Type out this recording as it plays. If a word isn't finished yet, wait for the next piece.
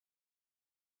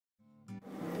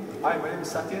Hi, my name is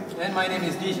Satya. And my name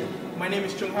is Dijan. My name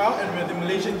is Chung Hao and we're the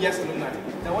Malaysian YES alumni.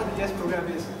 Now what the YES program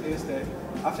is that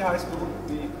after high school,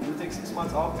 we take 6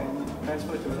 months off and we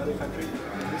transfer to another country,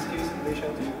 in this case Malaysia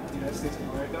to the United States of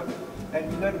America, and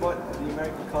we learn about the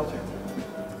American culture.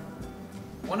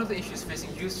 One of the issues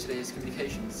facing youth today is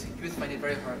communications. Youth find it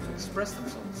very hard to express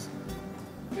themselves.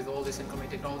 With all these incoming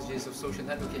technologies of social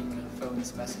networking,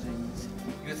 phones, messaging,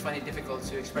 youth find it difficult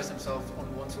to express themselves on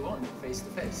one-to-one,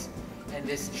 face-to-face. And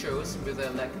this shows with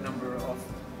a lack number of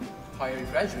higher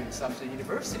graduates after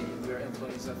university, where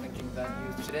employees are thinking that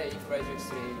youth today, graduates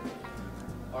today,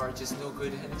 are just no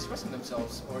good in expressing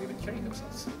themselves or even carrying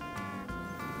themselves.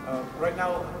 Right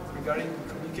now, regarding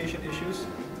communication issues,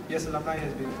 YES Alumni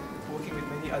has been working with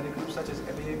many other groups such as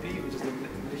MAAP, which is the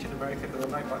Malaysian American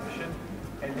Alumni Partnership,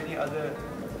 and many other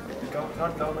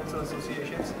non-governmental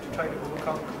associations to try to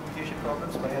overcome communication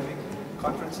problems by having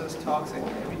conferences, talks, and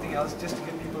everything else just to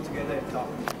get people together and talk.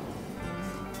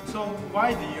 So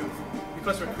why the youth?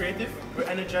 Because we're creative, we're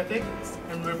energetic,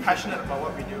 and we're passionate about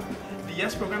what we do. The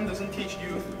YES program doesn't teach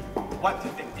youth what to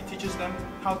think, it teaches them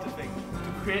how to think,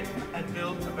 to create and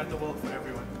build a better world for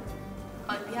everyone.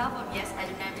 On behalf of YES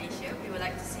Alumni Malaysia, we would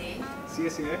like to say See you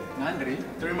soon. Nandri.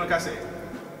 Terima kasih.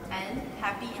 and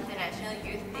Happy International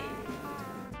Youth Day.